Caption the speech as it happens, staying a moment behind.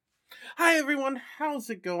Hi everyone, how's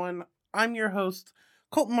it going? I'm your host,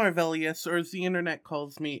 Colton Marvellius, or as the internet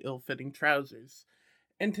calls me, Ill Fitting Trousers.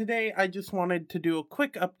 And today I just wanted to do a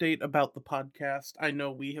quick update about the podcast. I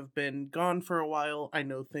know we have been gone for a while, I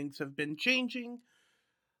know things have been changing.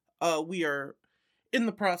 We are in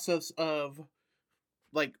the process of,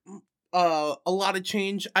 like, a lot of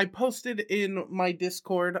change. I posted in my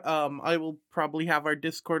Discord, I will probably have our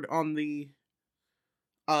Discord on the,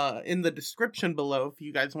 in the description below if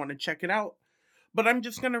you guys want to check it out. But I'm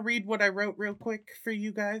just gonna read what I wrote real quick for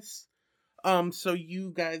you guys. So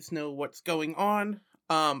you guys know what's going on.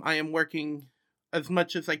 I am working as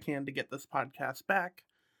much as I can to get this podcast back.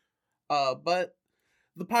 But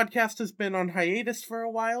the podcast has been on hiatus for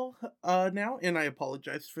a while, now, and I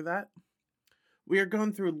apologize for that. We are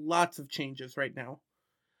going through lots of changes right now.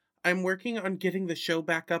 I'm working on getting the show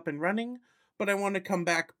back up and running, but I want to come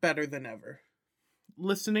back better than ever.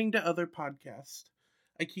 Listening to other podcasts,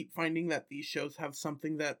 I keep finding that these shows have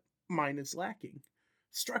something that mine is lacking: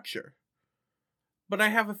 structure. But I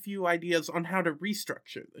have a few ideas on how to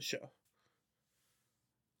restructure the show.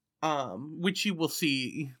 Which you will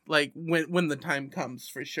see like when the time comes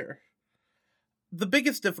for sure. The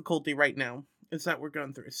biggest difficulty right now is that we're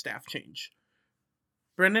going through a staff change.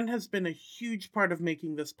 Brennan has been a huge part of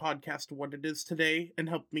making this podcast what it is today and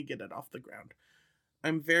helped me get it off the ground.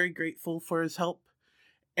 I'm very grateful for his help,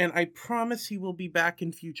 and I promise he will be back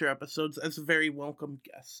in future episodes as a very welcome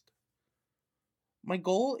guest. My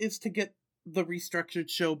goal is to get the restructured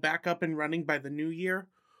show back up and running by the new year,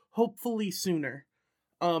 hopefully sooner.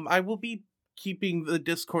 I will be keeping the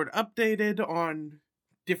Discord updated on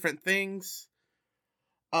different things.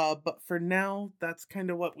 But for now, that's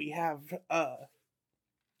kind of what we have.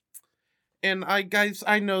 And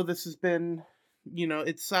I know this has been,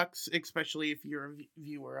 it sucks, especially if you're a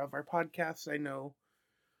viewer of our podcast. I know,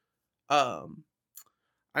 um,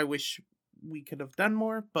 I wish we could have done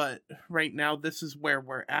more, but right now this is where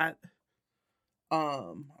we're at.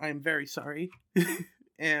 I'm very sorry.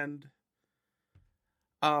 And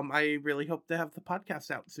I really hope to have the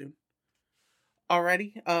podcast out soon.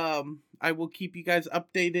 Alrighty, I will keep you guys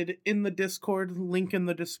updated in the Discord, link in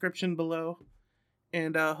the description below,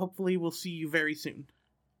 and hopefully we'll see you very soon.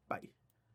 Bye.